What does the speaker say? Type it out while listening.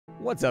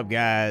What's up,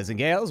 guys and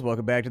gals?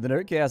 Welcome back to the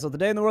Nerd Castle.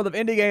 Today in the world of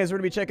indie games, we're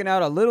going to be checking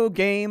out a little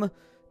game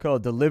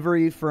called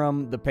Delivery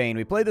from the Pain.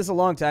 We played this a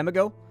long time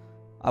ago.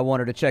 I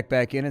wanted to check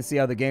back in and see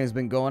how the game's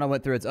been going. I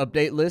went through its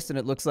update list, and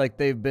it looks like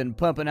they've been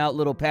pumping out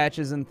little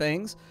patches and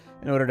things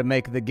in order to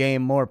make the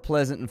game more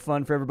pleasant and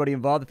fun for everybody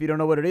involved. If you don't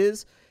know what it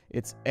is,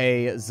 it's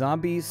a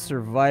zombie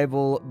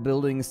survival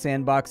building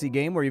sandboxy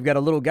game where you've got a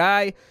little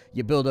guy,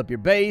 you build up your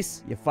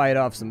base, you fight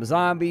off some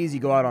zombies, you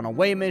go out on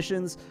away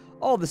missions,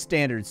 all the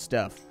standard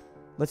stuff.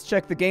 Let's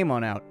check the game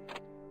on out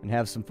and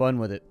have some fun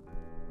with it.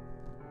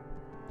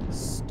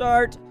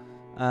 Start.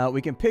 We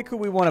can pick who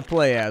we want to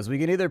play as. We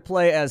can either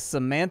play as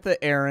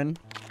Samantha Aaron,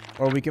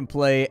 or we can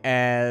play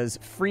as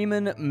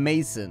Freeman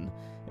Mason,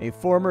 a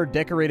former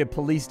decorated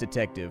police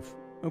detective.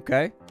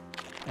 Okay.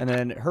 And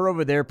then her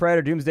over there, prior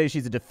to Doomsday,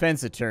 she's a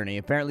defense attorney.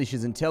 Apparently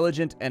she's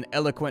intelligent and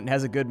eloquent and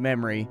has a good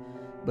memory,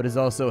 but is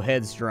also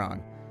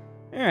headstrong.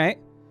 Alright.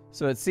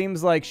 So it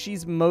seems like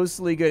she's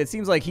mostly good. It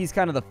seems like he's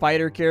kind of the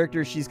fighter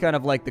character. She's kind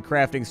of like the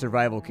crafting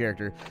survival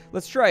character.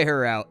 Let's try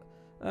her out.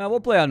 We'll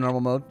play on normal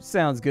mode.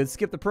 Sounds good.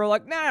 Skip the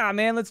prologue. Nah,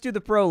 man, let's do the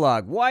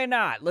prologue. Why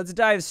not? Let's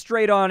dive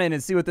straight on in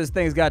and see what this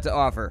thing's got to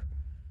offer.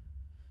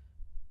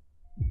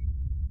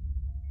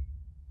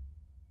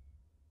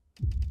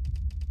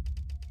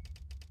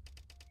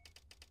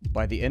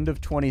 By the end of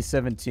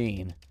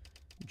 2017,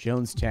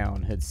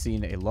 Jonestown had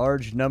seen a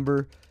large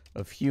number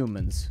of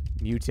humans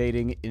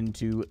mutating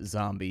into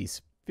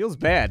zombies. Feels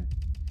bad.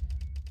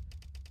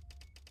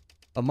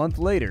 A month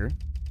later,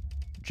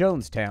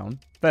 Jonestown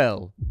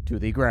fell to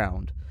the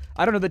ground.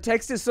 I don't know, the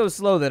text is so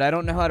slow that I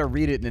don't know how to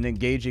read it in an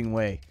engaging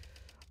way.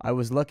 I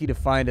was lucky to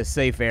find a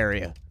safe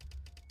area.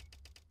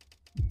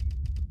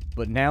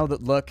 But now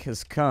that luck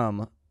has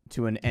come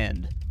to an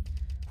end.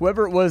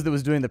 Whoever it was that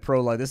was doing the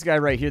prologue, this guy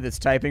right here that's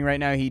typing right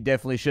now, he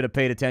definitely should have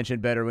paid attention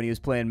better when he was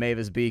playing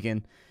Mavis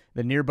Beacon.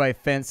 The nearby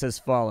fence has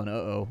fallen.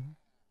 Uh-oh.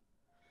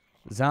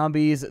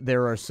 Zombies,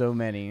 there are so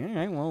many. All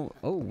right, well,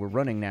 oh, we're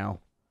running now.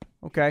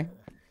 Okay.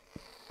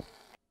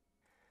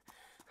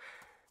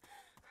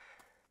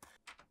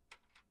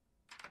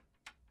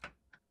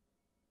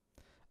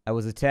 I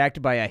was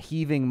attacked by a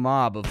heaving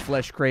mob of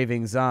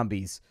flesh-craving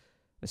zombies.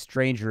 A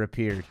stranger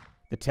appeared.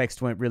 The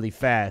text went really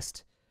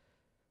fast.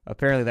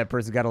 Apparently that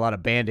person got a lot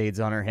of band-aids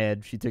on her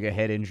head. She took a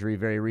head injury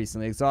very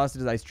recently.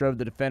 Exhausted as I strove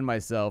to defend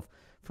myself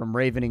from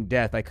ravening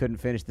death, I couldn't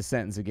finish the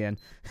sentence again.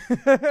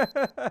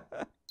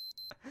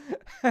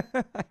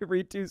 I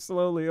read too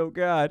slowly, oh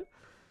god.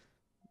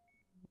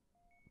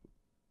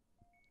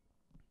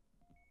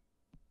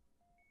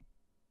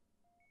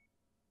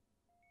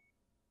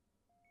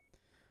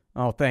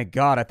 Oh, thank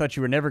God. I thought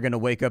you were never going to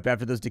wake up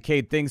after those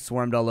decayed things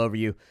swarmed all over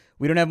you.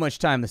 We don't have much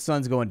time. The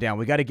sun's going down.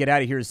 We got to get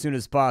out of here as soon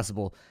as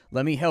possible.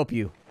 Let me help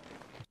you.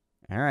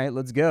 All right,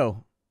 let's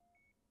go.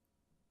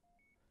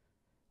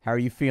 How are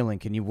you feeling?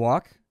 Can you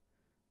walk?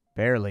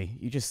 Barely.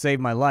 You just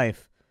saved my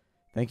life.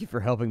 Thank you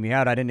for helping me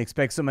out. I didn't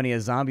expect so many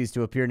zombies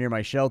to appear near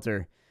my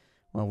shelter.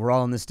 Well, we're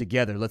all in this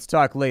together. Let's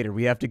talk later.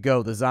 We have to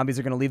go. The zombies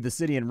are going to leave the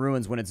city in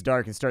ruins when it's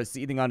dark and start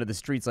seething onto the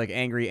streets like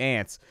angry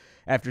ants.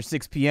 After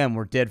 6 p.m.,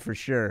 we're dead for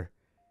sure.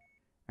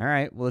 All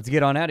right, well, let's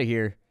get on out of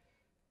here.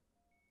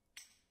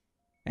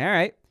 All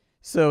right,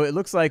 so it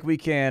looks like we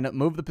can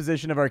move the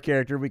position of our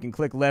character. We can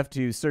click left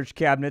to search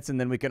cabinets, and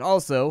then we can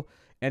also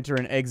enter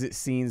and exit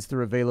scenes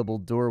through available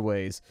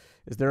doorways.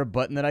 Is there a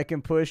button that I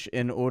can push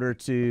in order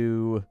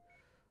to,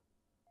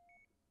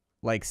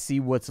 like, see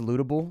what's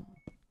lootable?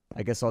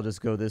 I guess I'll just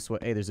go this way.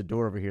 Hey, there's a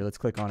door over here. Let's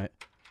click on it.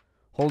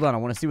 Hold on, I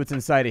want to see what's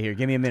inside of here.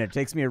 Give me a minute. It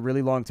takes me a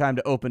really long time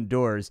to open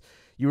doors.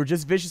 You were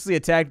just viciously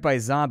attacked by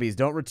zombies.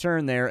 Don't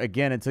return there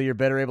again until you're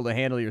better able to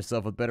handle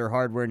yourself with better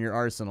hardware in your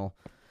arsenal.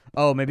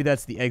 Oh, maybe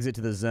that's the exit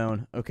to the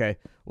zone. Okay,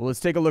 well, let's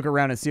take a look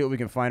around and see what we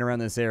can find around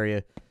this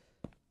area.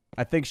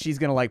 I think she's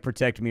going to, like,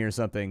 protect me or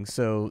something.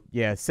 So,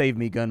 yeah, save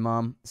me, gun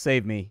mom.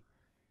 Save me.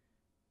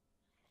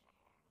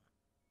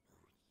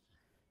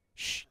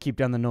 Shh, keep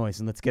down the noise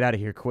and let's get out of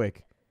here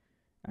quick.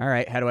 All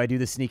right, how do I do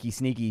the sneaky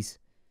sneakies?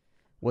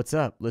 What's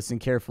up? Listen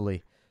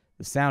carefully.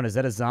 The sound, is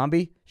that a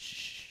zombie?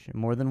 Shh,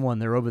 more than one.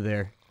 They're over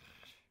there.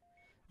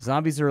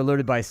 Zombies are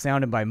alerted by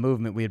sound and by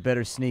movement. We had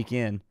better sneak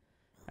in.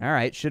 All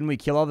right, shouldn't we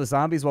kill all the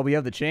zombies while we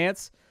have the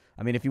chance?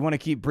 I mean, if you want to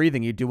keep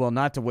breathing, you do well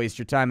not to waste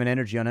your time and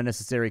energy on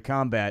unnecessary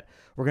combat.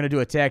 We're going to do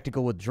a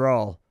tactical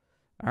withdrawal.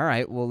 All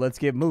right, well, let's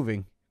get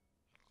moving.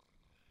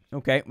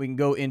 Okay, we can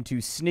go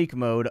into sneak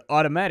mode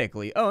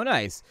automatically. Oh,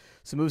 nice.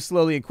 So move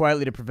slowly and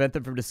quietly to prevent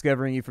them from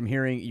discovering you from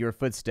hearing your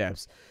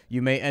footsteps.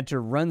 You may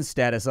enter run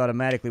status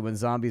automatically when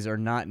zombies are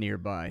not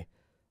nearby.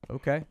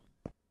 Okay.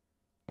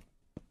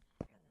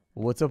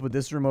 Well, what's up with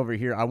this room over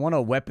here? I want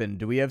a weapon.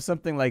 Do we have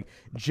something, like,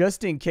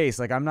 just in case?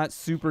 Like, I'm not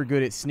super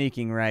good at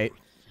sneaking, right?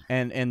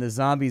 And the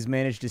zombies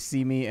manage to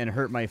see me and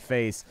hurt my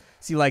face.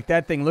 See, like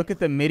that thing, look at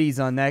the middies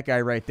on that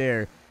guy right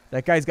there.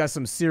 That guy's got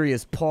some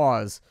serious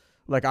paws.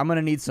 Like, I'm going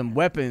to need some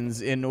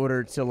weapons in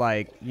order to,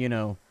 like, you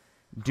know,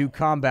 do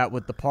combat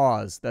with the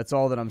paws. That's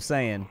all that I'm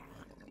saying.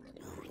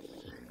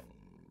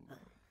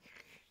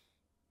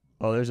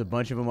 Oh, there's a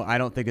bunch of them. I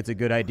don't think it's a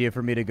good idea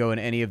for me to go in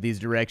any of these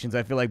directions.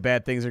 I feel like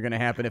bad things are going to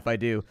happen if I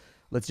do.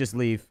 Let's just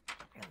leave.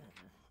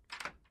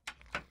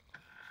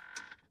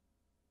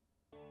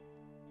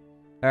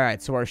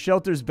 Alright, so our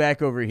shelter's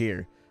back over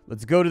here.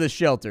 Let's go to the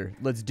shelter.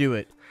 Let's do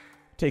it.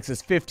 Takes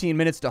us 15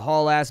 minutes to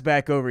haul ass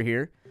back over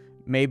here.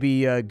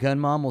 Maybe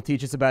Gun Mom will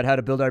teach us about how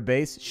to build our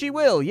base. She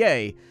will,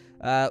 yay!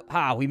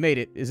 We made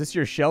it. Is this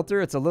your shelter?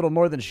 It's a little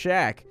more than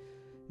shack.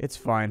 It's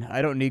fine.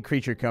 I don't need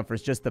creature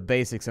comforts, just the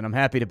basics, and I'm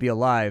happy to be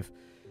alive.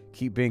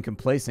 Keep being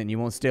complacent, you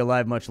won't stay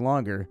alive much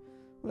longer.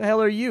 Who the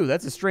hell are you?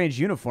 That's a strange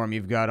uniform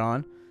you've got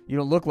on. You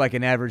don't look like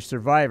an average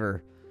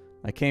survivor.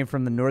 I came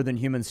from the Northern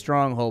Human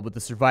Stronghold with the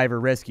Survivor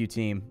Rescue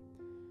Team.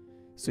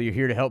 So you're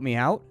here to help me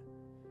out?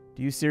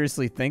 Do you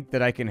seriously think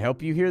that I can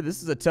help you here?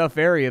 This is a tough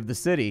area of the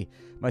city.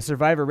 My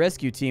Survivor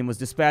Rescue Team was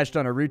dispatched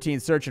on a routine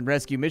search and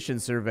rescue mission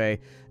survey.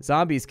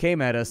 Zombies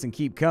came at us and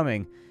keep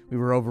coming. We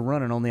were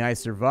overrun and only I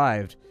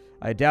survived.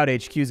 I doubt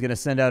HQ's gonna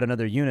send out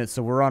another unit,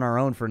 so we're on our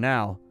own for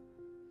now.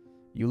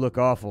 You look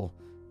awful.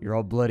 You're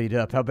all bloodied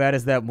up. How bad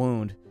is that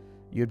wound?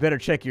 You'd better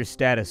check your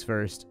status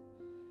first.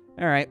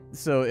 Alright,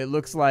 so it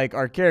looks like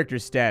our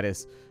character's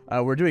status.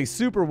 We're doing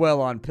super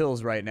well on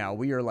pills right now.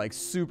 We are like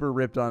super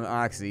ripped on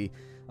Oxy.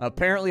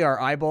 Apparently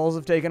our eyeballs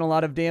have taken a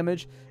lot of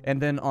damage,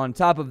 and then on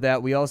top of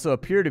that we also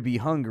appear to be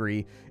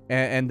hungry,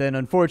 and then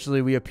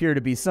unfortunately we appear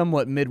to be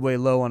somewhat midway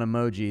low on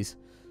emojis.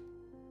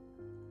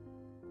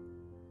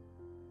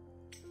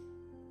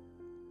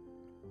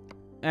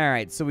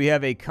 Alright, so we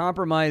have a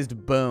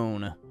compromised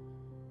bone.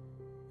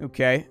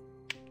 Okay.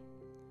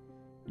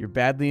 You're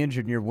badly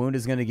injured and your wound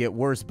is going to get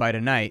worse by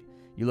tonight.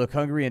 You look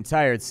hungry and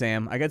tired,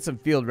 Sam. I got some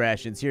field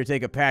rations. Here,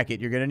 take a packet.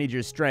 You're going to need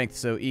your strength,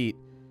 so eat.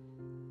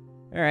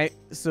 Alright,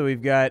 so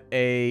we've got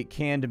a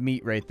canned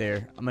meat right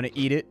there. I'm going to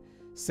eat it.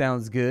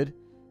 Sounds good.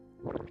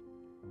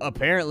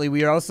 Apparently,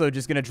 we are also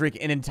just going to drink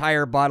an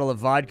entire bottle of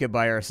vodka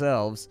by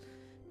ourselves.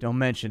 Don't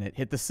mention it.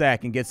 Hit the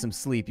sack and get some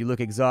sleep. You look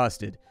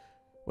exhausted.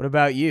 What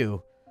about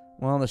you?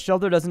 Well, the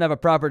shelter doesn't have a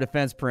proper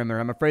defense perimeter.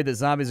 I'm afraid that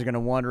zombies are going to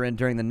wander in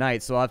during the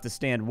night, so I'll have to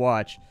stand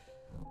watch.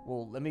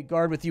 Well, let me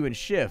guard with you in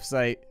shifts.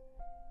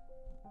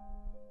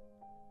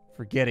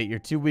 Forget it. You're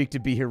too weak to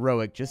be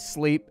heroic. Just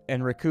sleep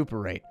and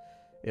recuperate.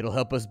 It'll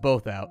help us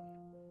both out.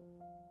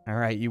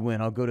 Alright, you win.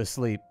 I'll go to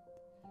sleep.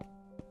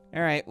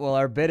 Alright, well,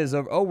 our bed is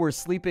over. Oh, we're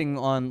sleeping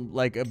on,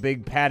 like, a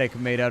big paddock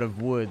made out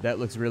of wood. That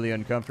looks really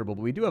uncomfortable,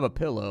 but we do have a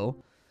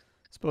pillow.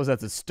 Suppose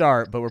that's a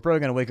start, but we're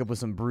probably going to wake up with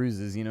some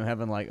bruises, you know,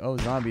 having like, oh,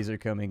 zombies are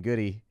coming,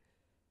 goody.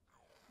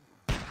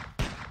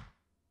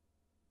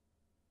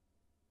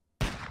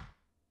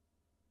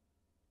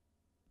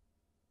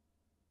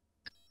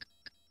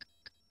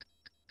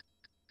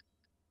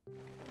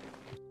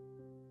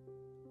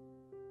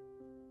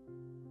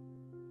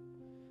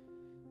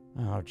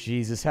 Oh,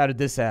 Jesus, how did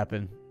this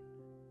happen?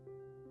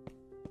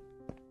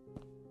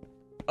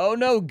 Oh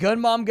no,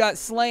 Gun Mom got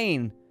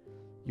slain!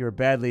 You're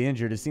badly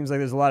injured. It seems like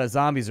there's a lot of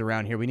zombies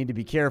around here. We need to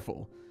be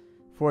careful.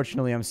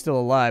 Fortunately, I'm still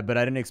alive, but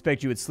I didn't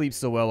expect you would sleep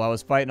so well while I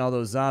was fighting all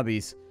those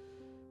zombies.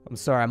 I'm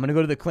sorry. I'm gonna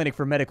go to the clinic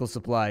for medical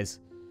supplies.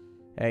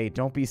 Hey,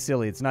 don't be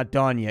silly. It's not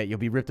dawn yet. You'll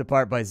be ripped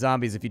apart by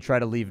zombies if you try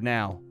to leave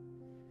now.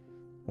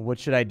 Well, what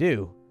should I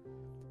do?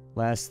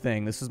 Last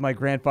thing. This is my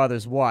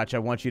grandfather's watch. I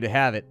want you to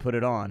have it. Put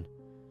it on.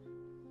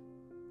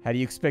 How do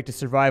you expect to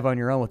survive on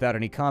your own without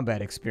any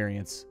combat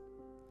experience?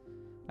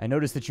 I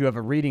noticed that you have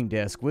a reading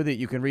desk. With it,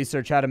 you can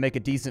research how to make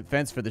a decent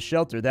fence for the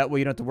shelter. That way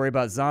you don't have to worry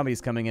about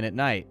zombies coming in at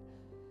night.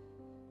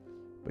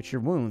 But your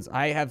wounds.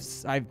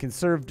 I've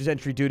conserved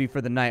sentry duty for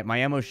the night. My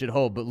ammo should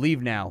hold, but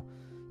leave now.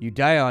 You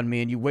die on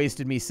me, and you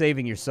wasted me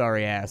saving your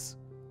sorry ass.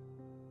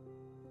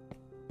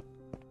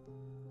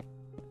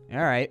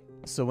 Alright,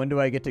 so when do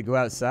I get to go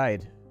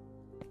outside?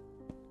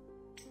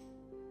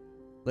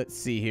 Let's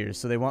see here.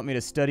 So they want me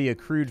to study a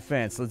crude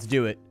fence. Let's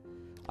do it.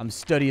 I'm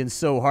studying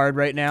so hard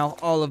right now.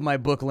 All of my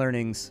book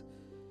learnings.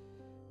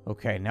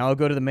 Okay, now I'll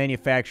go to the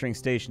manufacturing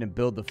station and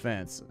build the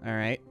fence.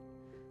 Alright.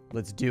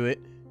 Let's do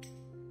it.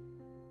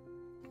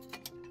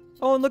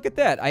 Oh, and look at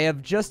that. I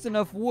have just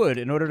enough wood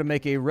in order to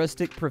make a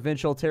rustic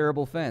provincial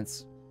terrible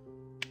fence.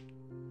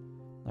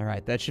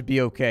 Alright, that should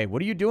be okay.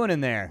 What are you doing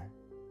in there?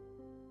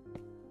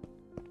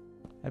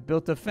 I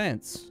built a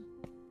fence.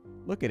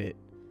 Look at it.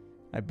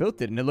 I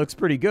built it and it looks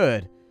pretty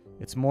good.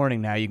 It's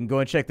morning now. You can go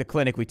and check the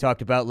clinic we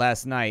talked about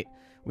last night.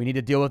 We need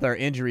to deal with our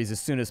injuries as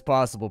soon as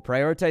possible.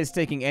 Prioritize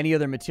taking any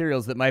other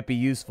materials that might be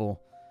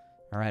useful.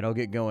 Alright, I'll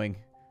get going.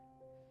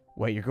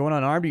 Wait, you're going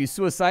unarmed? Are you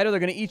suicidal? They're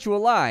going to eat you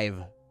alive.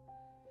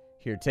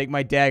 Here, take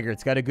my dagger.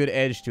 It's got a good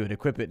edge to it.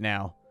 Equip it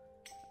now.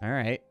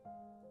 Alright.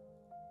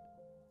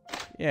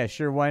 Yeah,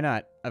 sure, why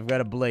not? I've got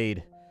a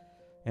blade.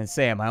 And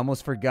Sam, I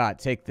almost forgot.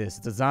 Take this.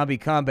 It's a zombie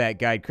combat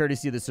guide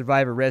courtesy of the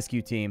Survivor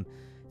Rescue Team.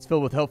 It's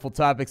filled with helpful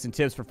topics and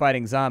tips for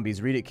fighting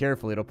zombies. Read it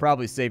carefully. It'll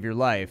probably save your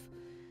life.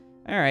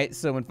 Alright,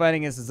 so when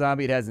fighting against a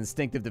zombie, it has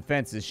instinctive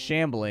defenses,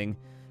 shambling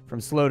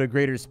from slow to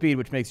greater speed,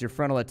 which makes your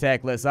frontal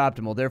attack less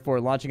optimal. Therefore,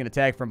 launching an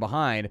attack from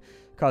behind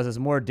causes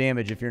more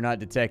damage if you're not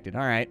detected.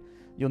 Alright.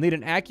 You'll need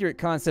an accurate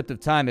concept of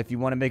time if you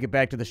want to make it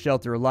back to the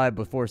shelter alive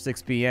before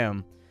 6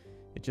 p.m.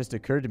 It just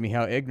occurred to me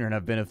how ignorant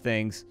I've been of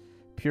things.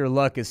 Pure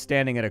luck is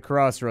standing at a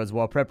crossroads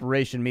while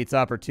preparation meets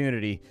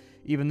opportunity.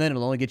 Even then,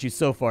 it'll only get you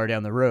so far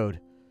down the road.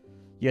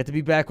 You have to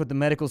be back with the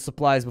medical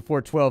supplies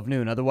before 12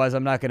 noon, otherwise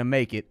I'm not going to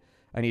make it.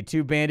 I need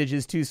 2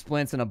 bandages, 2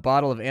 splints, and a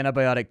bottle of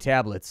antibiotic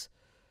tablets.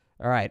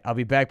 Alright, I'll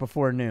be back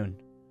before noon.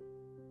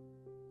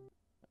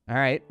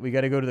 Alright, we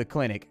got to go to the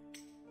clinic.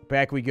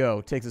 Back we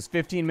go. Takes us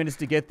 15 minutes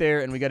to get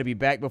there, and we got to be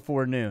back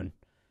before noon.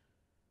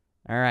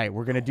 Alright,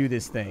 we're going to do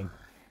this thing.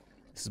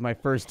 This is my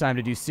first time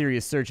to do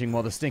serious searching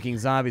while the stinking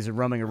zombies are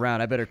roaming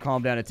around. I better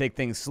calm down and take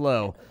things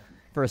slow.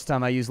 First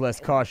time I use less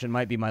caution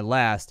might be my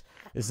last.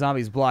 This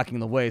zombie's blocking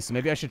the way, so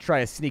maybe I should try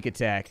a sneak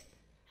attack.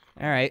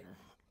 Alright.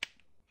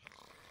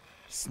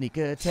 Sneak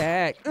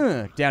attack.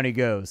 Down he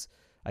goes.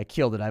 I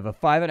killed it. I have a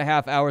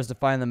 5.5 hours to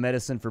find the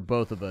medicine for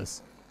both of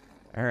us.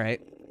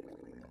 Alright.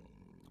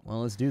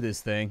 Well, let's do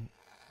this thing.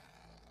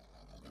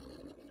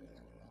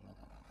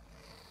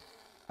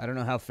 I don't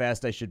know how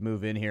fast I should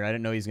move in here. I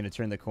didn't know he's going to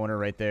turn the corner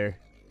right there.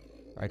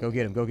 Alright, go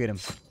get him. Go get him.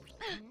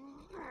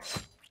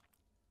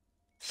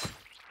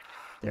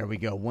 There we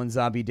go. 1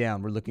 zombie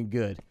down. We're looking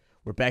good.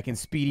 We're back in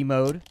speedy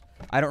mode.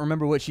 I don't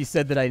remember what she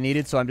said that I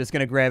needed, so I'm just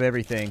going to grab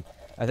everything.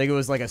 I think it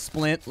was like a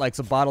splint, like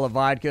some bottle of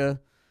vodka,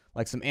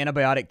 like some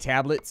antibiotic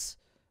tablets.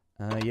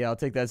 Yeah, I'll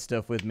take that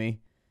stuff with me.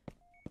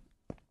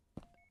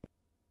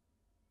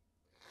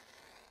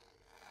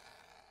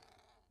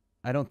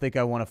 I don't think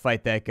I want to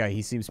fight that guy.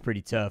 He seems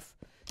pretty tough.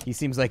 He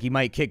seems like he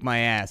might kick my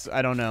ass.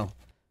 I don't know.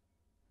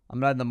 I'm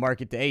not in the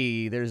market to...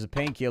 Hey, there's a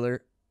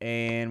painkiller.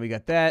 And we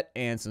got that.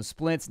 And some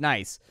splints.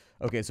 Nice.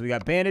 Okay, so we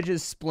got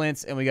bandages,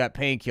 splints, and we got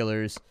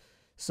painkillers.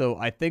 So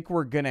I think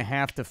we're going to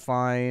have to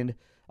find...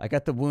 I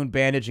got the wound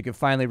bandage. You can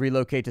finally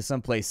relocate to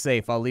someplace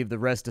safe. I'll leave the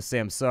rest to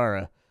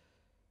Samsara.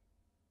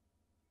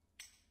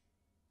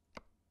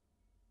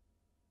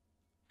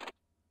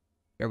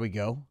 There we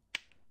go.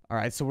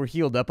 Alright, so we're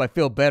healed up. I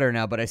feel better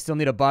now, but I still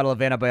need a bottle of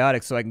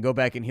antibiotics so I can go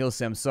back and heal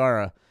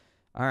Samsara.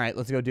 Alright,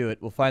 let's go do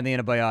it. We'll find the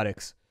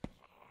antibiotics.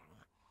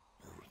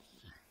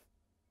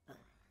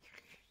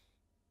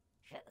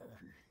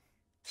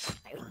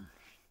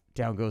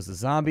 Down goes the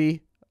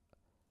zombie.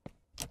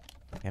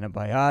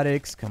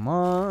 Antibiotics, come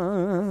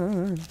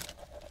on. Let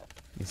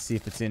me see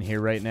if it's in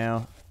here right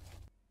now.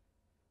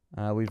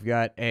 We've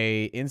got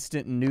a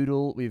instant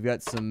noodle. We've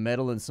got some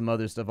metal and some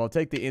other stuff. I'll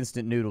take the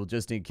instant noodle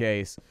just in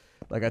case.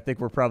 Like, I think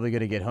we're probably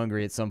going to get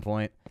hungry at some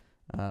point.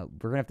 We're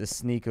going to have to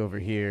sneak over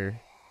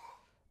here.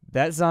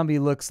 That zombie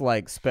looks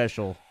like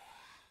special.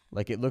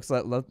 Like, it looks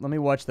like... Let me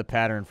watch the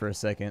pattern for a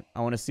second.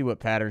 I want to see what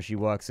pattern she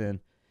walks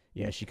in.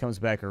 Yeah, she comes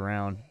back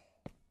around.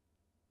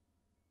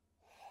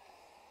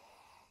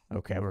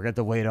 Okay, we're going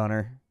to wait on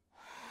her.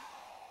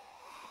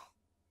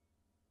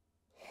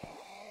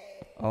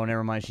 Oh,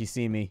 never mind. She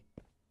see me.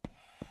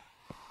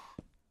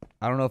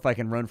 I don't know if I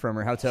can run from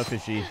her. How tough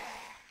is she?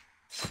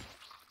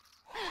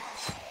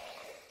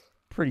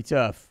 Pretty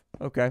tough.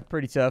 Okay,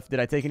 pretty tough. Did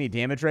I take any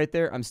damage right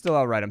there? I'm still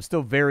alright. I'm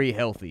still very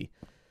healthy.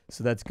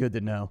 So that's good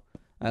to know.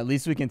 At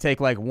least we can take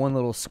like one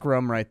little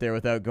scrum right there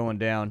without going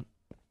down.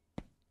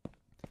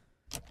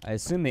 I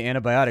assume the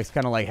antibiotics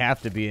kind of like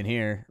have to be in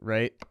here,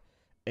 right?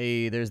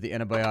 Hey, there's the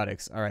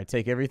antibiotics. Alright,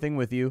 take everything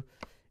with you.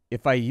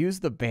 If I use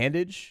the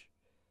bandage...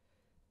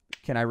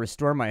 Can I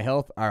restore my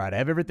health? Alright, I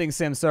have everything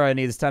Samsara I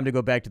need. It's time to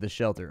go back to the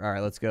shelter.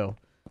 Alright, let's go.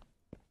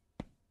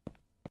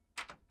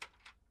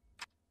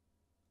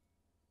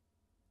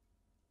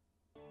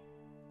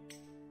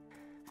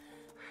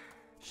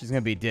 She's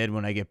gonna be dead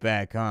when I get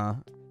back, huh?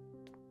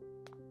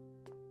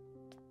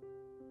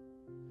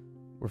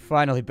 We're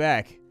finally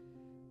back.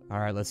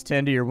 Alright, let's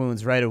tend to your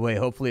wounds right away.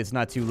 Hopefully it's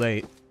not too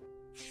late.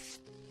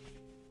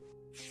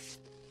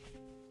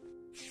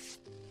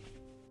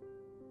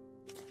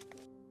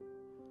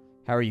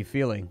 How are you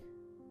feeling?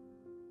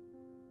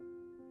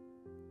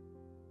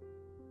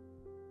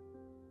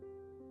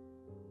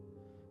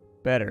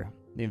 Better.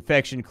 The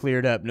infection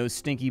cleared up. No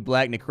stinky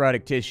black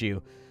necrotic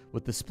tissue.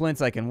 With the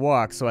splints I can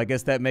walk, so I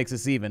guess that makes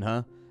us even,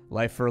 huh?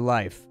 Life for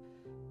life.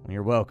 Well,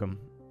 you're welcome.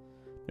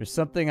 There's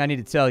something I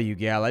need to tell you,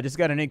 gal. I just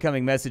got an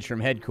incoming message from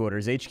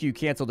headquarters. HQ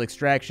canceled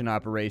extraction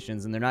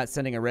operations, and they're not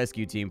sending a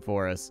rescue team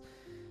for us.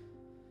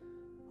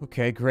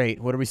 Okay, great.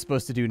 What are we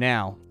supposed to do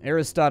now?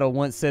 Aristotle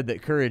once said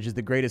that courage is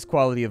the greatest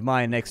quality of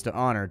mind next to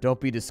honor. Don't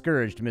be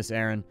discouraged, Miss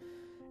Aaron.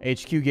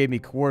 HQ gave me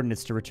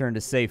coordinates to return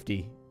to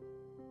safety.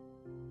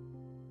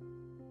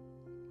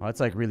 Well,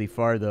 that's like really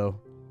far, though.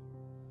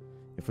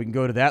 If we can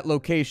go to that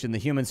location, the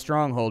human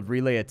stronghold,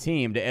 relay a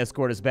team to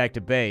escort us back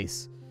to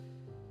base.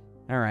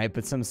 Alright,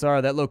 but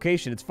Samsara, that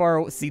location, it's far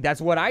away. See,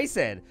 that's what I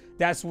said.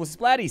 That's what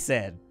Splatty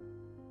said.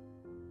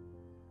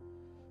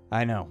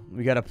 I know.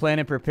 We gotta plan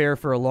and prepare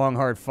for a long,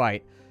 hard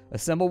fight.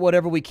 Assemble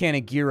whatever we can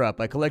and gear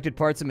up. I collected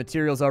parts and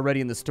materials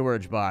already in the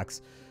storage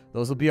box.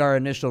 Those will be our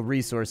initial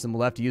resource, and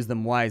we'll have to use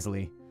them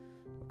wisely.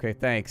 Okay,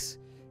 thanks.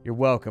 You're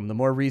welcome. The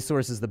more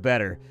resources, the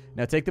better.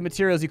 Now take the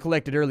materials you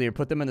collected earlier,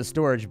 put them in the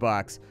storage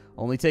box.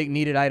 Only take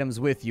needed items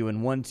with you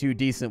and 1-2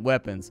 decent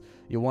weapons.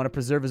 You'll want to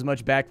preserve as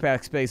much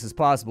backpack space as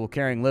possible,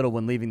 carrying little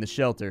when leaving the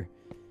shelter.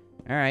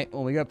 Alright,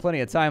 well, we got plenty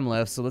of time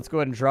left, so let's go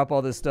ahead and drop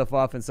all this stuff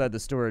off inside the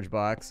storage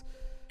box.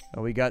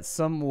 We got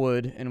some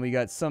wood, and we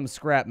got some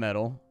scrap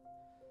metal.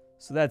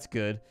 So that's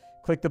good.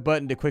 Click the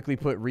button to quickly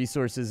put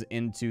resources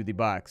into the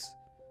box.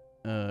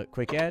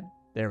 Quick add?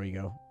 There we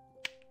go.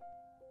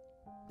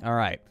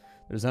 Alright.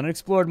 There's an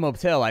unexplored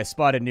motel I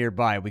spotted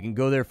nearby. We can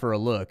go there for a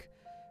look.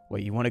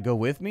 Wait, you want to go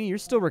with me? You're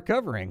still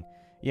recovering.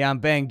 Yeah, I'm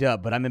banged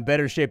up, but I'm in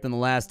better shape than the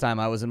last time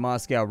I was in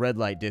Moscow Red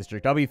Light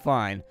District. I'll be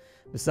fine.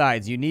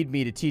 Besides, you need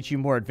me to teach you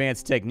more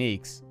advanced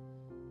techniques.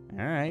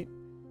 Alright.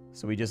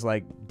 So we just,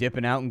 like,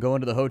 dipping out and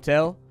going to the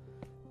hotel?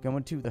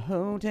 Going to the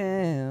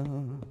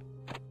hotel.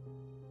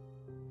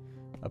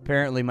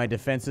 Apparently, my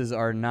defenses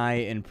are nigh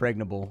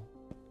impregnable.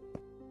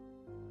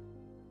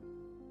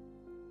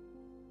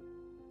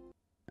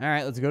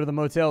 Alright, let's go to the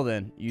motel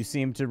then. You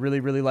seem to really,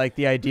 really like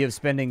the idea of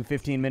spending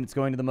 15 minutes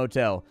going to the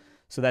motel.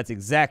 So that's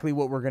exactly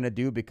what we're going to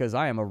do because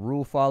I am a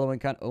rule-following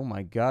kind of... Oh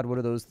my god, what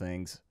are those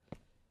things?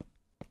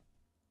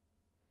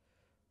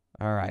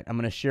 Alright, I'm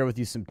going to share with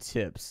you some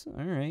tips.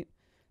 Alright.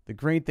 The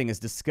green thing is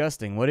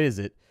disgusting. What is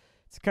it?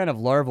 It's a kind of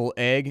larval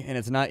egg, and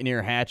it's not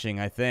near hatching,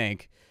 I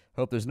think.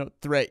 Hope there's no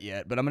threat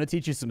yet, but I'm going to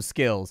teach you some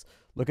skills.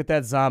 Look at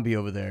that zombie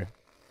over there.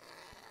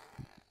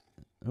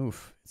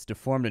 Oof, it's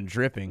deformed and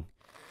dripping.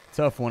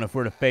 Tough one if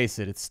we're to face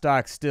it. It's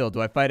stock still.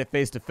 Do I fight it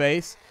face to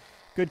face?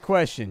 Good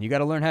question. You got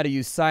to learn how to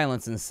use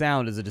silence and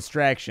sound as a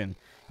distraction.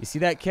 You see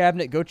that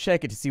cabinet? Go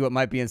check it to see what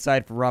might be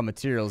inside for raw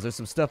materials. There's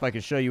some stuff I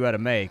can show you how to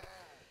make.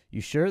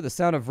 You sure? The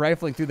sound of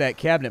rifling through that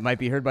cabinet might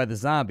be heard by the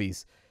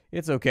zombies.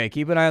 It's okay.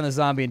 Keep an eye on the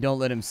zombie and don't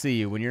let him see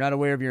you. When you're not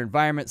aware of your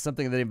environment,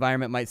 something in the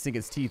environment might sink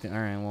its teeth in.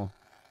 Alright, well.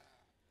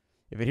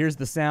 If it hears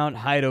the sound,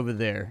 hide over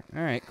there.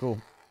 Alright,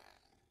 cool.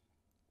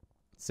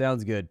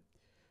 Sounds good.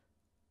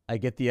 I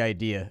get the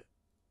idea.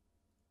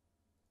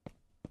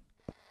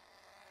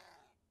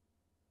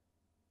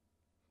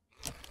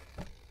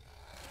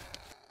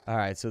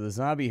 Alright, so the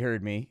zombie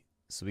heard me.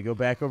 So we go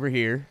back over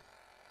here.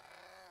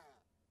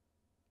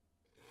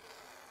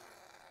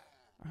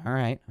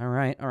 Alright.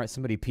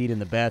 Somebody peed in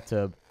the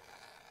bathtub.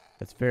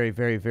 That's very,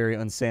 very, very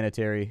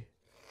unsanitary.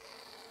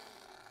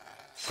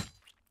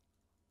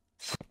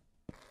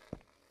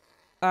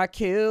 I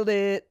killed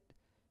it.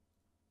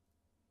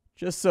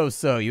 Just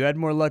so-so. You had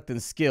more luck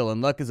than skill,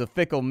 and luck is a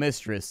fickle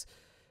mistress,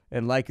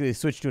 and likely to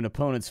switch to an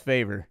opponent's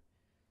favor.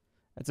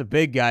 That's a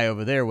big guy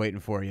over there waiting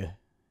for you.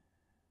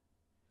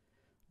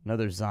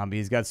 Another zombie.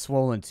 He's got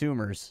swollen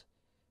tumors.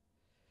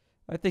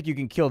 I think you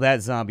can kill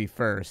that zombie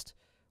first.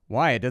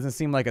 Why? It doesn't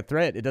seem like a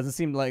threat. It doesn't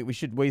seem like we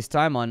should waste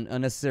time on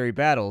unnecessary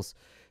battles.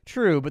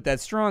 True, but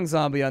that strong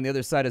zombie on the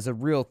other side is a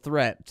real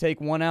threat.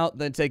 Take one out,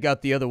 then take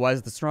out the other.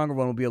 Otherwise, the stronger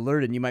one will be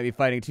alerted and you might be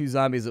fighting two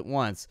zombies at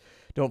once.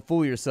 Don't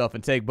fool yourself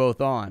and take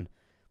both on.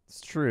 It's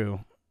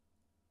true.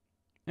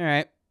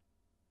 Alright.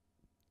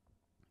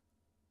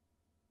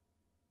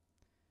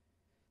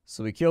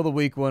 So we kill the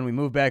weak one. We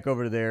move back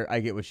over to there.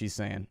 I get what she's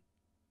saying.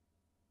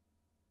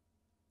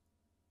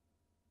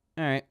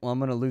 Alright, well, I'm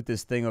going to loot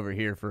this thing over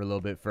here for a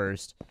little bit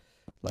first.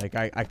 Like,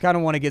 I kind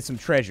of want to get some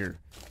treasure.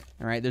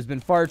 Alright, there's been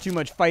far too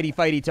much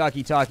fighty-fighty,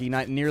 talky-talky,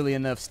 not nearly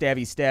enough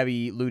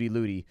stabby-stabby,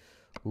 looty-looty.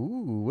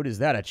 Ooh, what is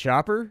that, a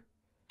chopper?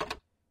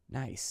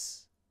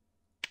 Nice.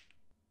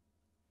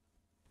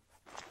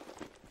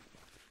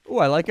 Ooh,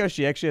 I like how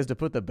she actually has to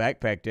put the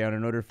backpack down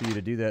in order for you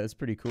to do that. That's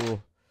pretty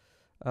cool.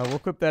 We'll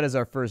equip that as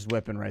our first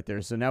weapon right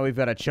there. So now we've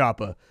got a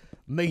chopper.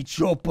 My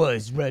chopper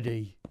is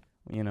ready.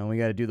 You know, we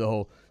got to do the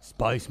whole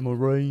Spice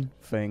Marine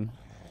thing.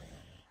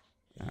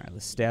 Alright,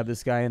 let's stab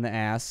this guy in the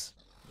ass.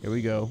 Here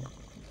we go.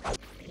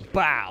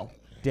 Bow!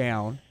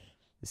 Down.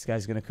 This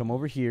guy's going to come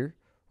over here.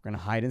 We're going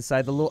to hide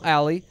inside the little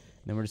alley. And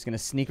then we're just going to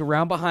sneak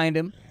around behind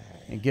him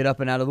and get up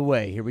and out of the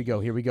way. Here we go,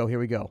 here we go, here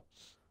we go.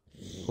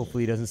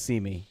 Hopefully he doesn't see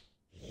me.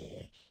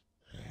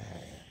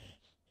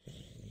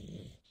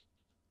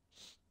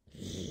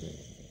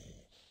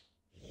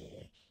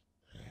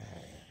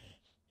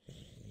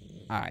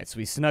 Alright, so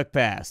we snuck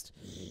past.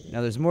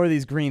 Now there's more of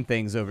these green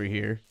things over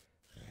here.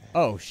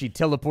 Oh, she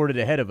teleported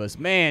ahead of us.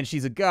 Man,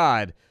 she's a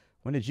god.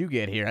 When did you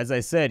get here? As I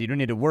said, you don't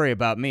need to worry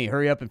about me.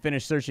 Hurry up and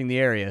finish searching the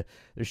area.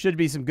 There should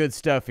be some good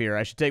stuff here.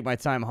 I should take my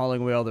time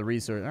hauling away all the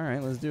resources.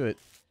 Alright, let's do it.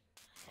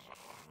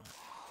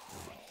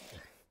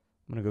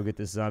 I'm gonna go get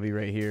this zombie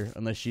right here,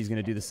 unless she's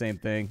gonna do the same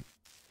thing.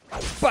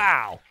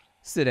 Bow!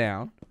 Sit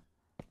down.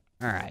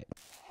 Alright,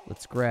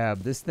 let's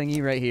grab this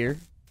thingy right here.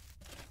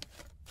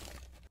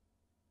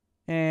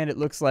 And it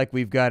looks like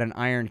we've got an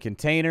iron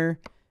container,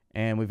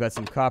 and we've got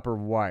some copper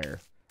wire.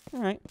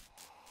 Alright.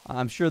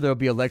 I'm sure there'll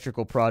be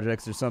electrical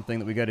projects or something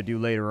that we got to do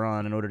later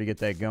on in order to get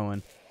that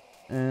going.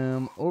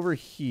 Over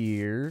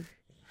here.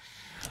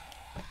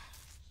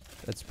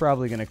 That's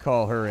probably going to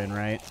call her in,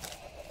 right?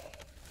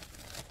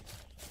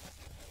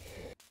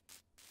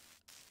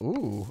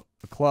 Ooh,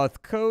 a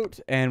cloth coat,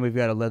 and we've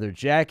got a leather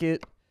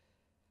jacket.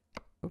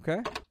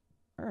 Okay.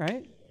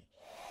 Alright.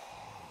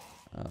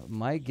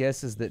 My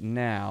guess is that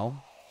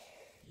now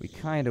we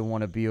kind of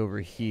want to be over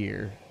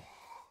here.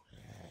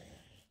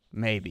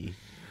 Maybe.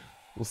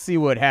 We'll see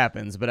what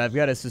happens, but I've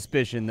got a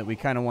suspicion that we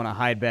kind of want to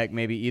hide back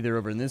maybe either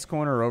over in this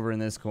corner or over in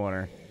this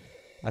corner.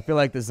 I feel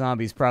like the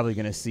zombie's probably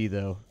going to see,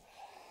 though.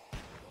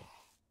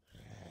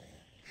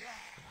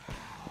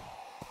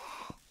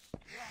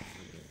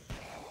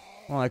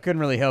 Well, I couldn't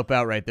really help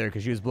out right there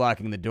because she was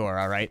blocking the door,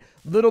 all right?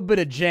 Little bit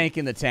of jank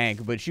in the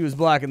tank, but she was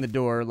blocking the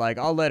door. Like,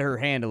 I'll let her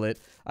handle it.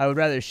 I would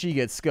rather she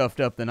get scuffed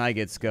up than I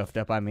get scuffed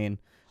up. I mean,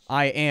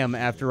 I am,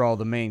 after all,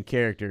 the main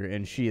character,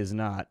 and she is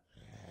not.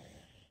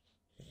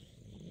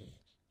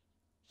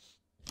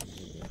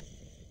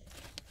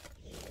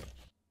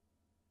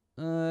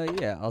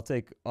 Yeah, I'll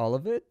take all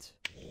of it.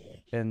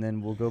 And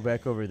then we'll go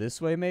back over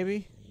this way,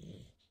 maybe?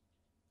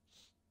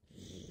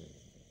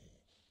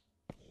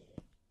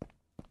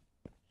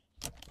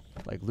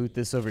 Like, loot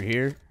this over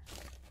here.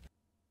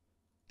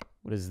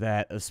 What is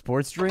that? A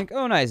sports drink?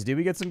 Oh, nice, dude.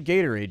 We got some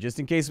Gatorade, just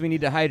in case we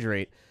need to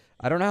hydrate.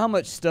 I don't know how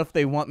much stuff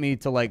they want me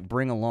to, like,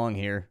 bring along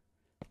here.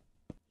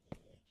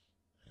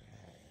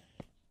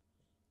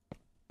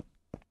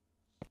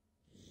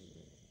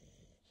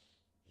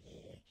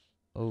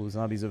 Oh,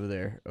 zombies over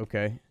there.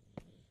 Okay.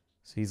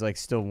 So he's, like,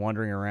 still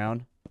wandering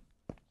around.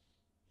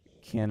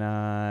 Can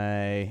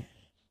I...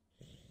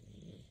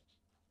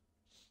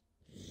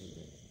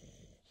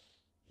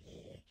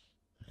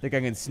 I think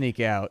I can sneak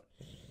out.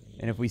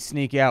 And if we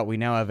sneak out, we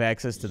now have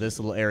access to this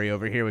little area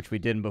over here, which we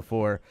didn't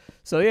before.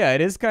 So yeah,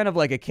 it is kind of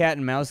like a cat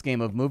and mouse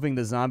game of moving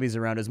the zombies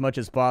around as much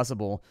as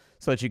possible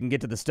so that you can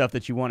get to the stuff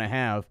that you want to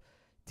have.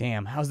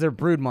 Damn, how's their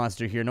brood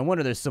monster here? No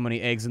wonder there's so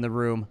many eggs in the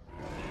room.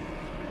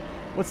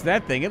 What's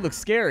that thing? It looks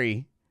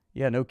scary.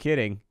 Yeah, no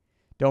kidding.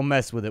 Don't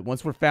mess with it.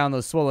 Once we're found,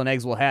 those swollen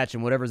eggs will hatch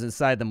and whatever's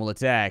inside them will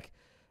attack.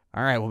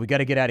 Alright, well, we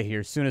gotta get out of here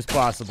as soon as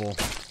possible.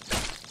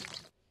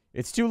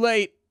 It's too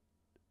late!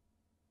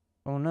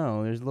 Oh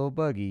no, there's little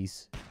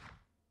buggies.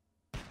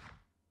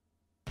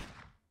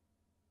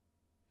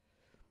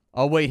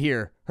 I'll wait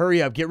here.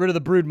 Hurry up, get rid of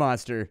the brood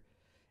monster.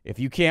 If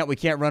you can't, we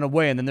can't run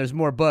away, and then there's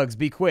more bugs.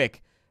 Be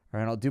quick.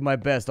 Alright, I'll do my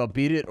best. I'll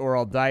beat it, or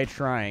I'll die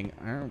trying.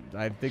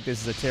 I think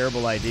this is a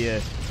terrible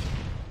idea.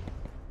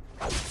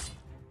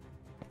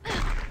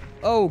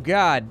 Oh,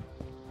 God.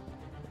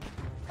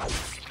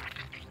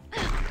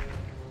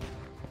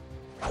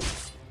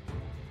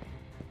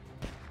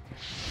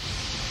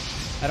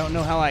 I don't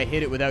know how I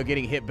hit it without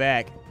getting hit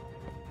back.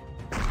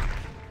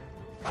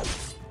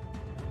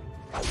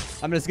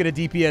 I'm just gonna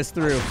DPS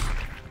through.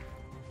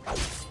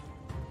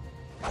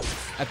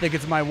 I think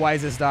it's my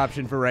wisest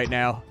option for right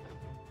now.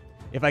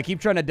 If I keep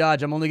trying to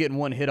dodge, I'm only getting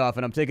one hit off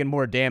and I'm taking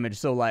more damage.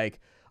 So, like,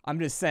 I'm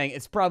just saying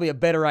it's probably a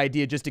better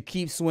idea just to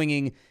keep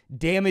swinging,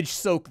 damage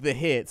soak the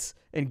hits,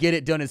 and get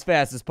it done as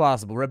fast as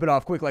possible. Rip it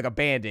off quick like a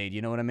Band-Aid,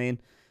 you know what I mean?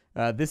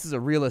 This is a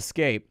real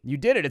escape. You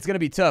did it. It's going to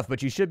be tough,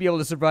 but you should be able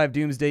to survive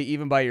Doomsday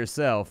even by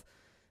yourself.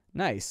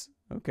 Nice.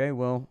 Okay,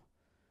 well,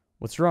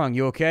 what's wrong?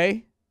 You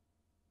okay?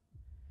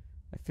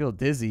 I feel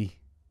dizzy.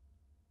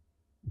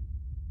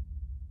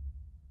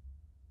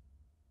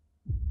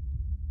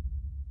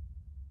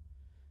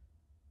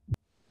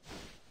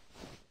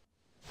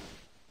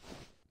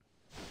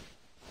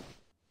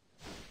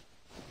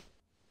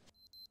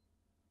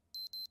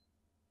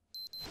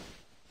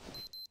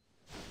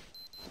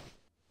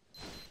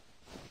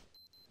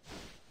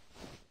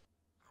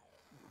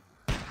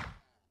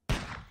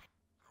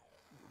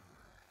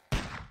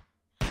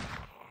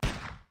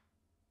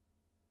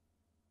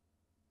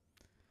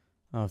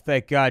 Oh,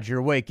 thank God you're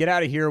awake. Get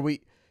out of here.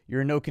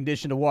 You're in no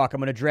condition to walk. I'm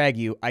going to drag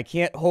you. I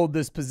can't hold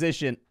this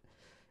position.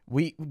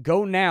 We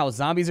go now.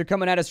 Zombies are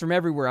coming at us from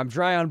everywhere. I'm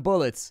dry on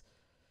bullets.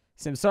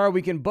 Samsara,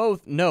 we can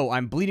both. No,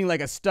 I'm bleeding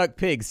like a stuck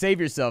pig. Save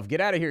yourself.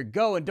 Get out of here.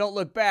 Go and don't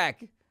look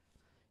back.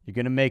 You're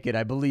going to make it,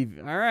 I believe.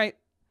 All right.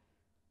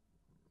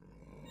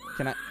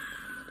 Can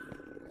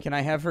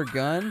I have her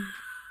gun?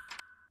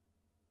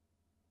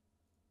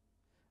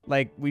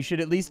 Like, we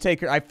should at least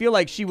take her. I feel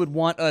like she would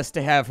want us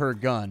to have her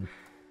gun.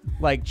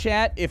 Like,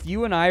 chat, if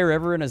you and I are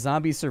ever in a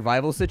zombie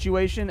survival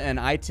situation and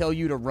I tell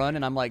you to run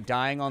and I'm, like,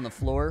 dying on the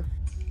floor,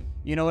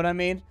 you know what I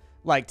mean?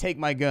 Like, take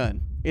my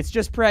gun. It's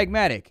just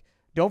pragmatic.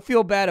 Don't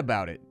feel bad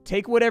about it.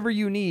 Take whatever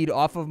you need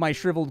off of my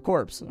shriveled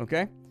corpse,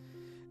 okay?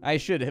 I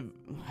should have...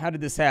 How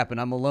did this happen?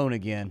 I'm alone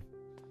again.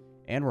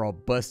 And we're all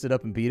busted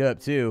up and beat up,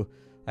 too.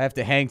 I have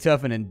to hang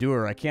tough and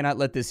endure. I cannot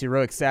let this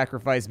heroic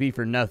sacrifice be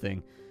for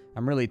nothing.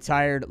 I'm really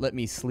tired. Let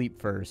me sleep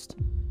first.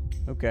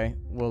 Okay.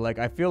 Well, like,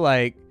 I feel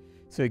like...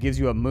 So it gives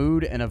you a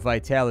mood and a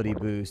vitality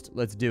boost.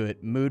 Let's do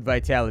it. Mood,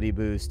 vitality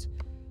boost.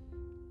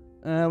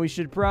 We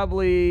should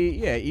probably,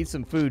 yeah, eat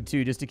some food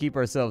too, just to keep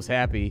ourselves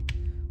happy.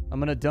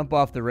 I'm going to dump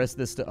off the rest of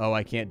this stuff. Oh,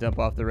 I can't dump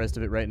off the rest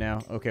of it right now.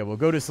 Okay, we'll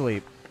go to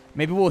sleep.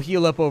 Maybe we'll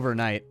heal up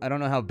overnight. I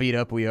don't know how beat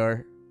up we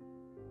are.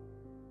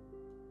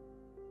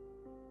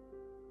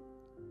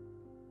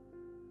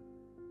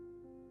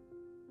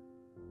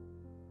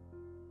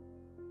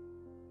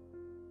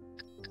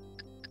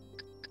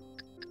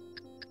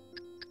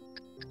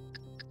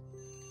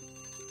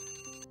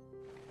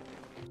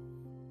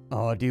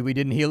 Oh, dude, we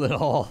didn't heal at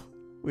all.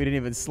 We didn't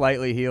even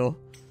slightly heal.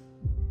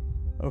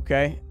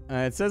 Okay.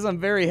 It says I'm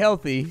very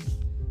healthy.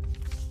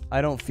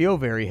 I don't feel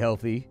very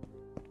healthy.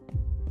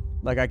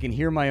 Like, I can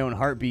hear my own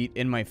heartbeat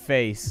in my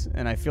face,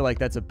 and I feel like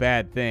that's a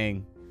bad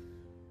thing.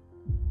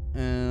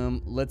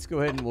 Let's go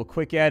ahead and we'll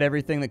quick add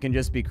everything that can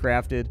just be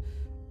crafted.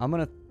 I'm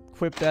going to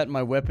equip that in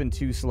my weapon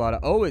 2 slot.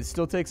 Oh, it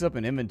still takes up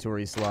an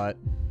inventory slot.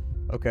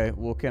 Okay,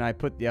 well, can I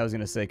put... Yeah, I was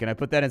going to say, can I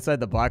put that inside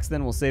the box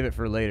then? We'll save it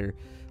for later.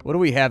 What do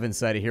we have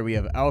inside of here? We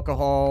have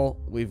alcohol.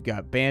 We've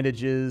got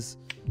bandages.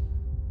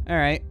 All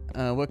right.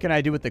 What can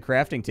I do with the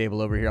crafting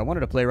table over here? I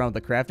wanted to play around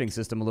with the crafting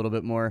system a little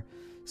bit more.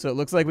 So it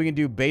looks like we can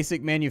do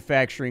basic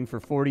manufacturing for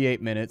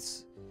 48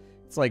 minutes.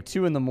 It's like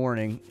 2 in the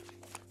morning.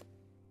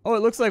 Oh,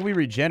 it looks like we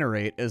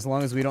regenerate as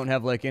long as we don't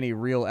have, like, any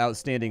real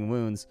outstanding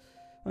wounds.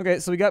 Okay,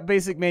 so we got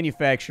basic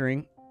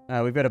manufacturing.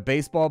 We've got a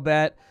baseball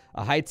bat,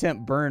 a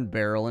high-temp burn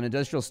barrel, an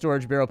industrial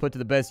storage barrel put to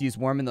the best use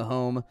warming the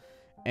home,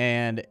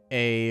 and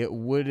a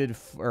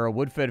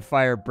wood-fed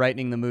fire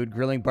brightening the mood,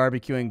 grilling,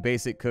 barbecuing,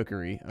 basic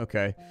cookery.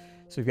 Okay,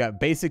 so we've got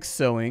basic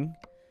sewing.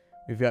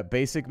 We've got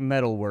basic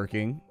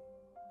metalworking.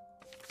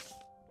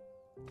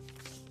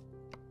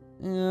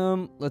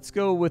 Let's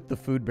go with the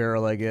food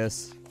barrel, I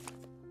guess.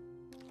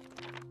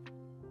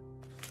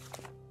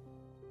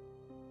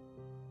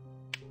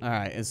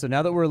 Alright, and so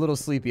now that we're a little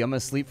sleepy, I'm going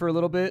to sleep for a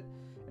little bit,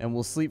 and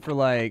we'll sleep for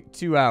like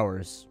 2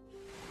 hours.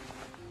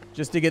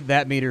 Just to get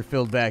that meter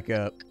filled back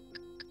up.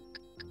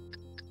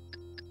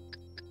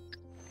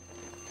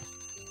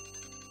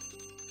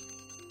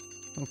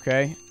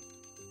 Okay.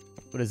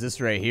 What is this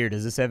right here?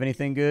 Does this have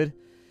anything good?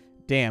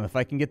 Damn, if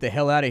I can get the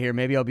hell out of here,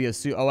 maybe I'll be a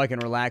suit. Oh, I can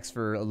relax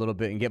for a little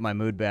bit and get my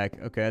mood back.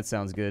 Okay, that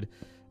sounds good.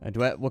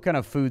 What kind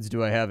of foods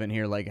do I have in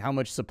here? Like, how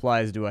much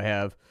supplies do I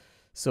have?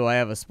 So I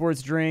have a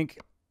sports drink.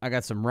 I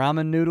got some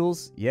ramen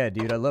noodles. Yeah,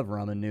 dude, I love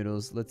ramen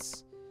noodles.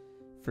 Let's,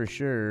 for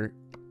sure,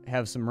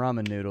 have some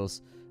ramen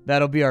noodles.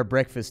 That'll be our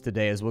breakfast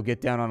today, as we'll get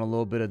down on a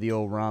little bit of the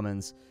old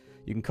ramens.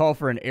 You can call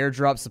for an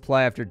airdrop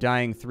supply after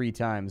dying 3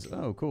 times.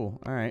 Oh, cool.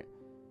 All right.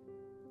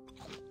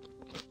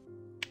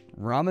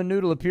 Ramen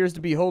noodle appears to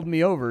be holding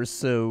me over,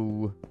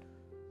 so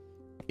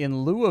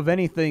in lieu of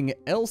anything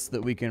else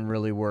that we can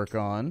really work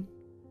on,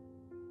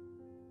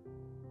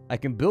 I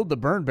can build the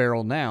burn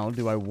barrel now.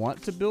 Do I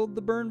want to build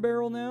the burn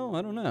barrel now?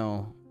 I don't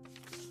know.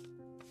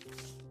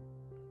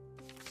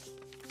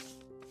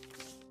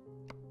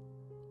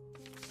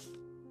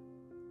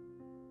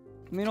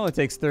 I mean, it only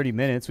takes 30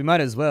 minutes. We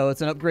might as well.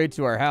 It's an upgrade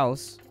to our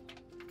house.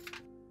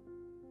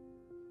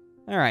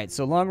 Alright,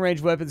 so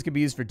long-range weapons can be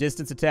used for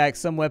distance attacks.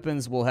 Some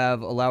weapons will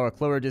allow a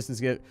closer distance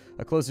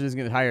to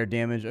get higher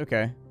damage.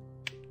 Okay.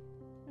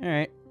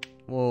 Alright.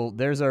 Well,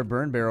 there's our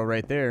burn barrel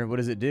right there. What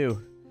does it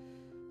do?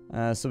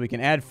 So we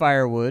can add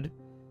firewood.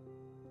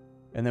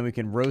 And then we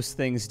can roast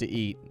things to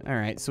eat.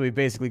 Alright, so we've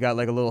basically got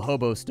like a little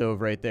hobo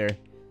stove right there.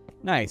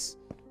 Nice.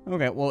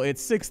 Okay, well,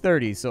 it's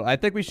 6:30, so I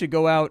think we should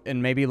go out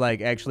and maybe,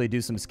 like, actually do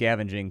some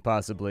scavenging,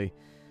 possibly.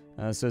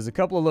 So there's a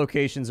couple of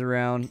locations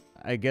around.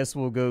 I guess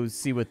we'll go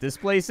see what this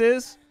place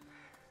is.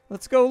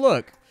 Let's go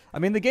look. I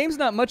mean, the game's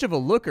not much of a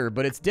looker,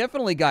 but it's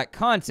definitely got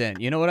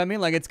content. You know what I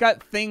mean? Like, it's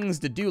got things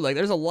to do. Like,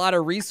 there's a lot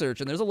of research,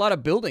 and there's a lot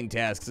of building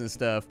tasks and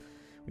stuff.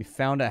 We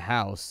found a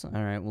house.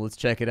 All right, well, let's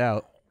check it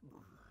out.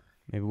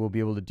 Maybe we'll be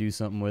able to do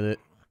something with it.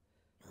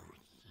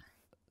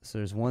 So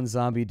there's one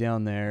zombie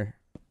down there.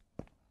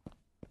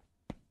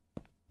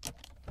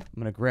 I'm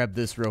going to grab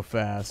this real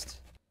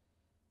fast.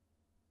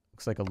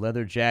 Looks like a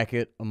leather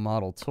jacket, a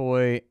model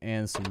toy,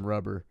 and some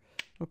rubber.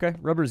 Okay,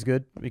 rubber's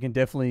good. We can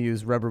definitely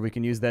use rubber. We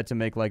can use that to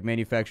make, like,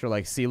 manufacture,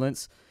 like,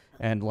 sealants.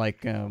 And,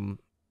 like,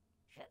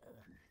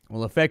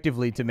 well,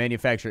 effectively to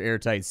manufacture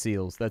airtight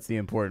seals. That's the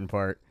important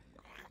part.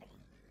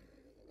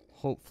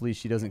 Hopefully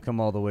she doesn't come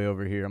all the way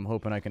over here. I'm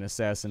hoping I can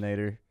assassinate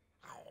her.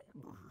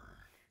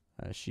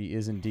 She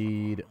is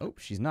indeed... Oh,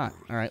 she's not.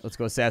 All right, let's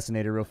go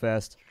assassinate her real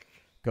fast.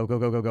 Go, go,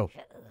 go, go, go.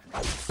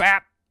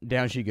 Bap!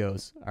 Down she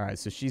goes. All right,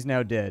 so she's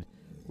now dead.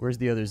 Where's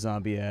the other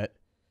zombie at?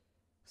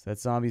 So that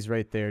zombie's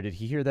right there. Did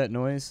he hear that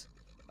noise?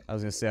 I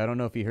was going to say, I don't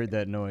know if he heard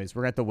that noise.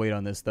 We're going to have to wait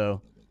on this,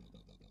 though.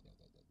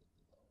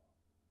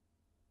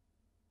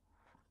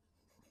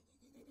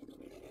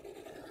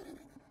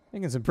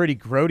 Making some pretty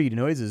grody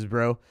noises,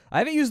 bro. I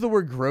haven't used the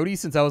word grody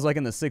since I was, like,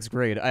 in the 6th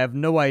grade. I have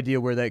no idea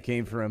where that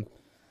came from.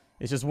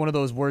 It's just one of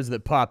those words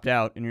that popped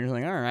out, and you're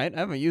like, all right, I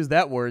haven't used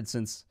that word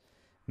since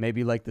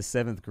maybe, like, the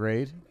 7th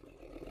grade.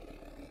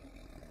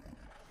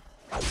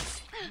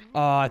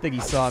 Oh, I think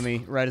he saw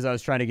me right as I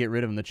was trying to get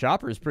rid of him. The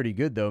chopper is pretty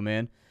good, though,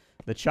 man.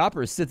 The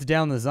chopper sits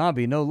down the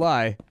zombie, no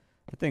lie.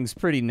 That thing's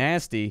pretty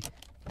nasty.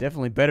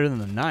 Definitely better than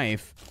the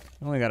knife.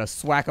 I only got to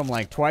swack him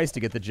like twice to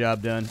get the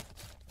job done.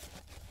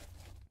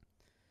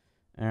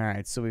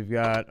 Alright, so we've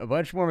got a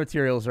bunch more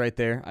materials right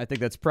there. I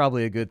think that's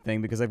probably a good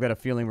thing because I've got a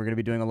feeling we're going to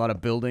be doing a lot of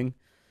building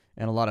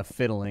and a lot of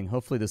fiddling.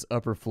 Hopefully this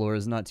upper floor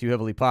is not too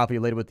heavily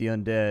populated with the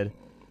undead.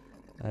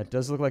 It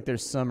does look like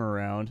there's some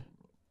around.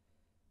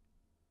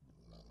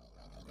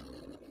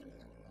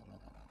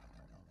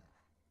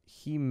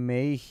 He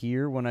may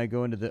hear when I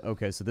go into the...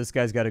 Okay, so this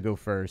guy's got to go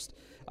first.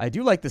 I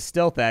do like the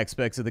stealth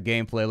aspects of the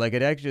gameplay. Like,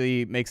 it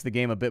actually makes the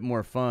game a bit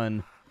more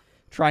fun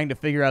trying to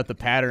figure out the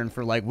pattern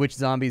for, like, which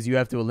zombies you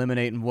have to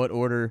eliminate in what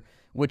order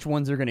which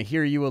ones are going to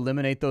hear you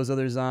eliminate those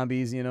other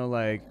zombies, you know,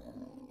 like,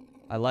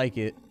 I like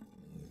it.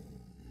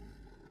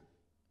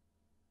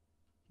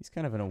 He's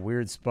kind of in a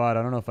weird spot.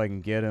 I don't know if I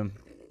can get him.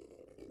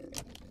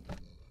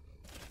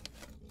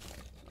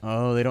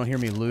 Oh, they don't hear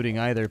me looting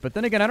either. But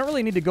then again, I don't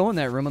really need to go in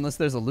that room unless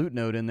there's a loot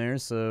node in there,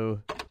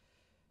 so...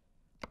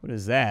 What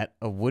is that?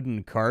 A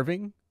wooden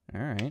carving?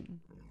 Alright.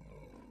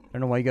 I don't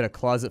know why you got a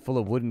closet full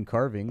of wooden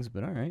carvings,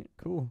 but alright,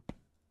 cool.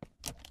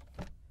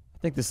 I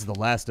think this is the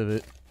last of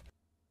it.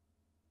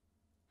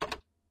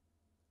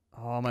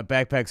 Oh, my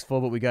backpack's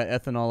full, but we got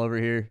ethanol over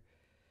here.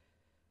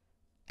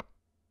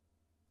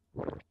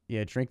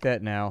 Yeah, drink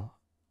that now.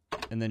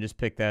 And then just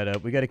pick that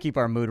up. We got to keep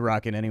our mood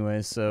rocking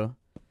anyways, so...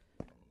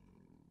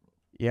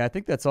 Yeah, I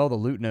think that's all the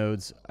loot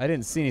nodes. I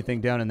didn't see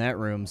anything down in that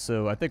room,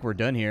 so I think we're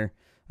done here.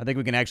 I think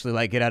we can actually,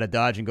 like, get out of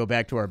Dodge and go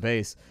back to our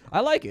base. I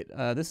like it.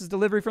 This is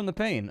Delivery from the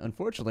Pain.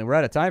 Unfortunately, we're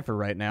out of time for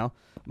right now.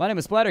 My name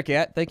is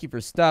Splattercat. Thank you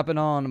for stopping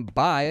on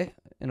by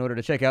in order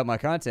to check out my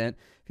content.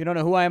 If you don't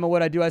know who I am or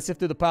what I do, I sift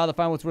through the pile to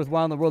find what's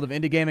worthwhile in the world of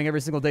indie gaming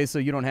every single day so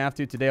you don't have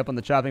to. Today up on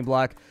the chopping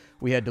block,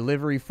 we had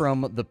Delivery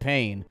from the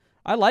Pain.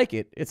 I like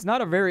it. It's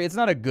not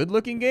a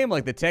good-looking game.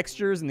 Like, the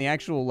textures and the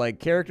actual, like,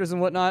 characters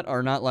and whatnot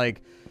are not,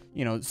 like...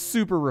 you know,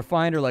 super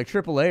refined or like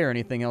AAA or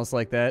anything else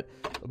like that.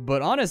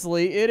 But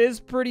honestly, it is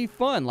pretty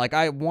fun. Like,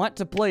 I want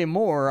to play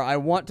more. I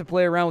want to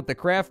play around with the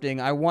crafting.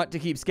 I want to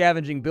keep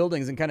scavenging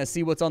buildings and kind of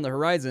see what's on the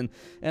horizon.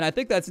 And I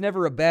think that's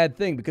never a bad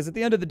thing because at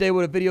the end of the day,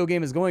 what a video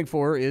game is going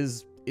for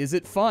is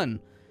it fun?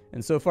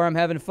 And so far, I'm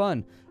having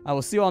fun. I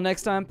will see you all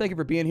next time. Thank you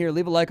for being here.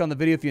 Leave a like on the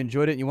video if you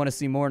enjoyed it and you want to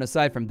see more. And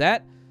aside from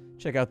that,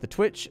 check out the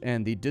Twitch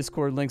and the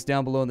Discord links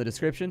down below in the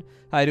description.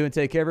 How you doing?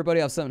 Take care,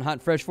 everybody. I'll have something hot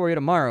and fresh for you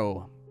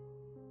tomorrow.